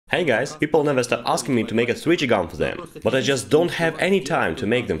Hey guys, people never stop asking me to make a 3G gun for them, but I just don't have any time to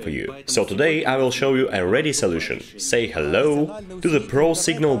make them for you. So today I will show you a ready solution. Say hello to the Pro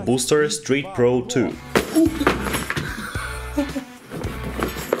Signal Booster Street Pro 2.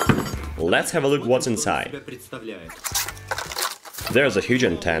 Let's have a look what's inside. There's a huge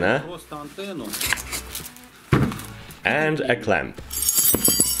antenna and a clamp.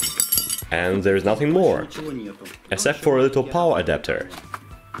 And there's nothing more, except for a little power adapter.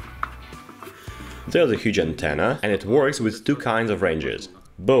 There's a huge antenna, and it works with two kinds of ranges,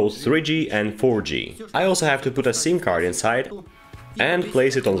 both 3G and 4G. I also have to put a SIM card inside and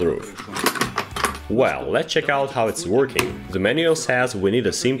place it on the roof. Well, let's check out how it's working. The manual says we need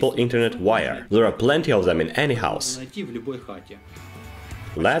a simple internet wire. There are plenty of them in any house.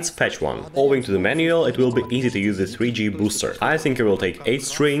 Let's fetch one. Owing to the manual, it will be easy to use the 3G booster. I think it will take 8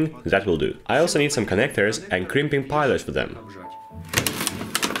 string, that will do. I also need some connectors and crimping pilers for them.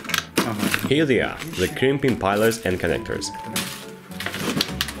 Here they are, the crimping pilers and connectors.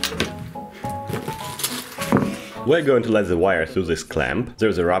 We're going to let the wire through this clamp.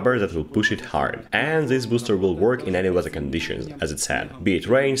 There's a rubber that will push it hard. And this booster will work in any weather conditions, as it said, be it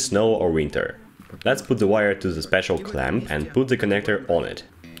rain, snow or winter. Let's put the wire to the special clamp and put the connector on it,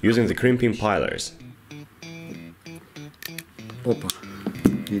 using the crimping pilers.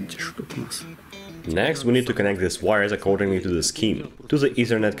 Next, we need to connect these wires accordingly to the scheme, to the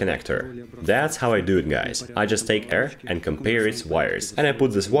Ethernet connector. That's how I do it, guys. I just take air and compare its wires. And I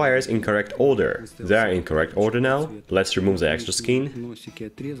put these wires in correct order. They are in correct order now. Let's remove the extra skin.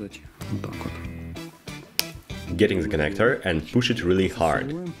 Getting the connector and push it really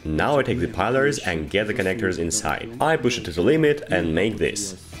hard. Now I take the pilers and get the connectors inside. I push it to the limit and make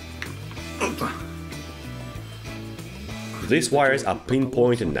this. These wires are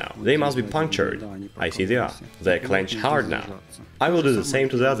pinpointed now. They must be punctured. I see they are. They're clenched hard now. I will do the same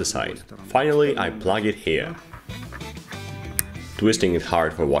to the other side. Finally, I plug it here. Twisting it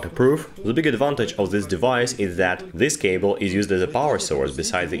hard for waterproof. The big advantage of this device is that this cable is used as a power source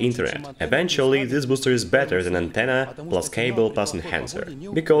beside the internet. Eventually, this booster is better than antenna plus cable plus enhancer,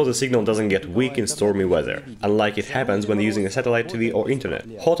 because the signal doesn't get weak in stormy weather, unlike it happens when using a satellite TV or internet.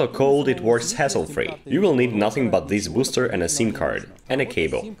 Hot or cold, it works hassle-free. You will need nothing but this booster and a SIM card, and a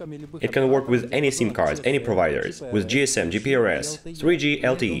cable. It can work with any SIM cards, any providers, with GSM, GPRS, 3G,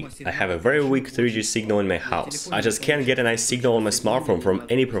 LTE. I have a very weak 3G signal in my house. I just can't get a nice signal on my smartphone from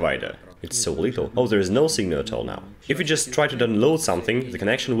any provider. It's so little. Oh, there is no signal at all now. If you just try to download something, the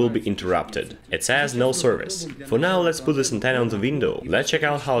connection will be interrupted. It says no service. For now, let's put this antenna on the window. Let's check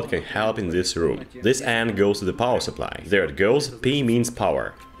out how it can help in this room. This end goes to the power supply. There it goes, P means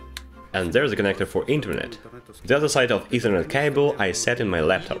power. And there's a connector for internet. The other side of Ethernet cable I set in my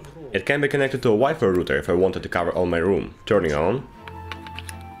laptop. It can be connected to a Wi-Fi router if I wanted to cover all my room. Turning on.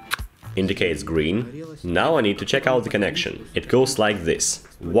 Indicates green. Now I need to check out the connection. It goes like this: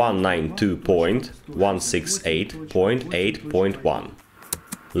 192.168.8.1.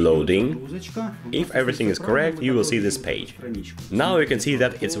 Loading. If everything is correct, you will see this page. Now you can see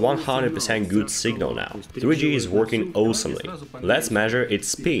that it's 100% good signal now. 3G is working awesomely. Let's measure its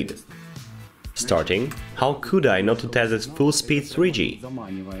speed. Starting. How could I not to test this full speed 3G?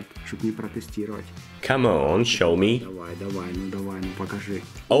 Come on, show me.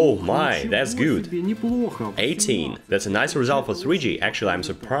 Oh my, that's good. 18. That's a nice result for 3G, actually I'm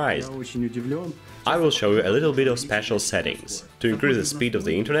surprised. I will show you a little bit of special settings. To increase the speed of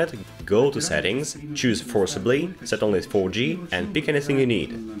the internet, go to settings, choose forcibly, set only 4G and pick anything you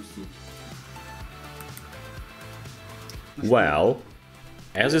need. Well,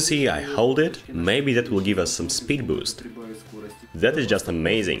 as you see, I hold it, maybe that will give us some speed boost. That is just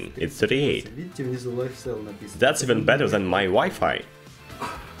amazing, it's 38. That's even better than my Wi-Fi.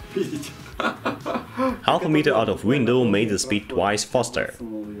 Half a meter out of window made the speed twice faster.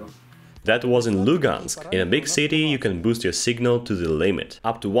 That was in Lugansk. In a big city you can boost your signal to the limit,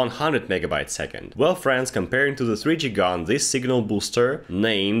 up to 100 MB/s. Well friends, comparing to the 3G gun, this signal booster,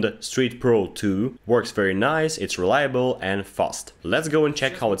 named Street Pro 2, works very nice, it's reliable and fast. Let's go and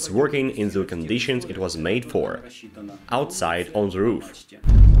check how it's working in the conditions it was made for. Outside on the roof.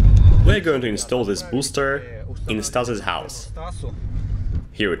 We're going to install this booster in Stas's house.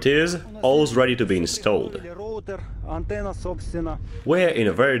 Here it is, all's ready to be installed. We're in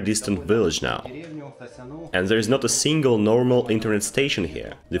a very distant village now, and there is not a single normal internet station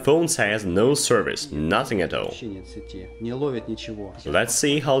here. The phone says no service, nothing at all. Let's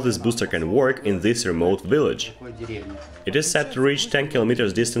see how this booster can work in this remote village. It is set to reach 10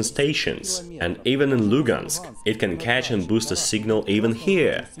 km distant stations, and even in Lugansk it can catch and boost a signal even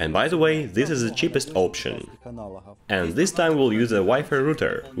here. And by the way, this is the cheapest option. And this time we'll use a Wi-Fi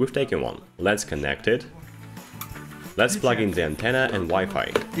router. We've taken one. Let's connect it. Let's plug in the antenna and Wi-Fi.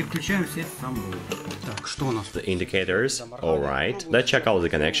 The indicators, alright. Let's check out the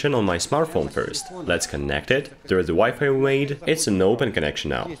connection on my smartphone first. Let's connect it. There is the Wi-Fi we made. It's an open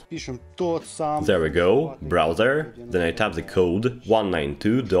connection now. There we go. Browser. Then I tap the code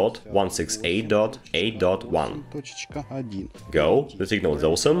 192.168.8.1. Go. The signal is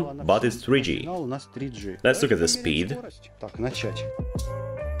awesome, but it's 3G. Let's look at the speed.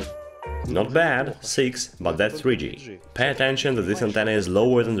 Not bad, 6, but that's 3G. Pay attention that this antenna is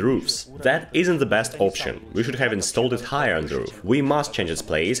lower than the roof's. That isn't the best option. We should have installed it higher on the roof. We must change its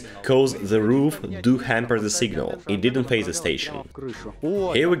place, cause the roof do hamper the signal. It didn't face the station.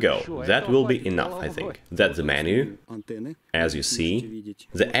 Here we go. That will be enough, I think. That's the menu. As you see,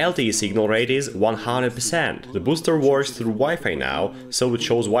 the LTE signal rate is 100%. The booster works through Wi-Fi now, so it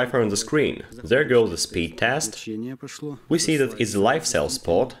shows Wi-Fi on the screen. There goes the speed test. We see that it's the live cell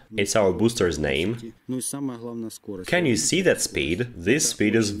spot. It's our booster's name. Can you see that speed? This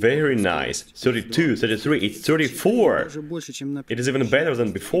speed is very nice. 32, 33, it's 34! It is even better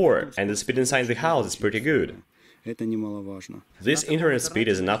than before, and the speed inside the house is pretty good. This internet speed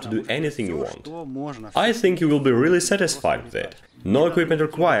is enough to do anything you want. I think you will be really satisfied with it. No equipment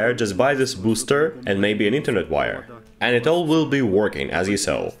required, just buy this booster and maybe an internet wire. And it all will be working, as you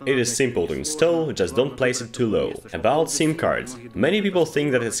saw. It is simple to install, just don't place it too low. About SIM cards. Many people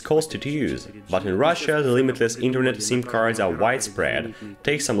think that it's costly to use, but in Russia the limitless internet SIM cards are widespread.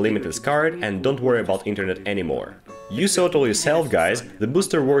 Take some limitless card and don't worry about internet anymore. You saw it all yourself, guys, the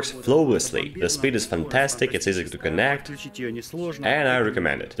booster works flawlessly, the speed is fantastic, it's easy to connect, and I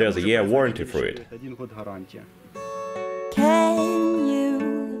recommend it. There's a year warranty for it. Can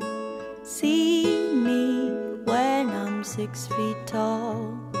you see me when I'm 6 feet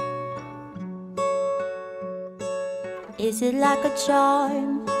tall? Is it like a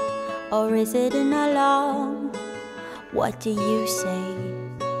charm, or is it an alarm? What do you say?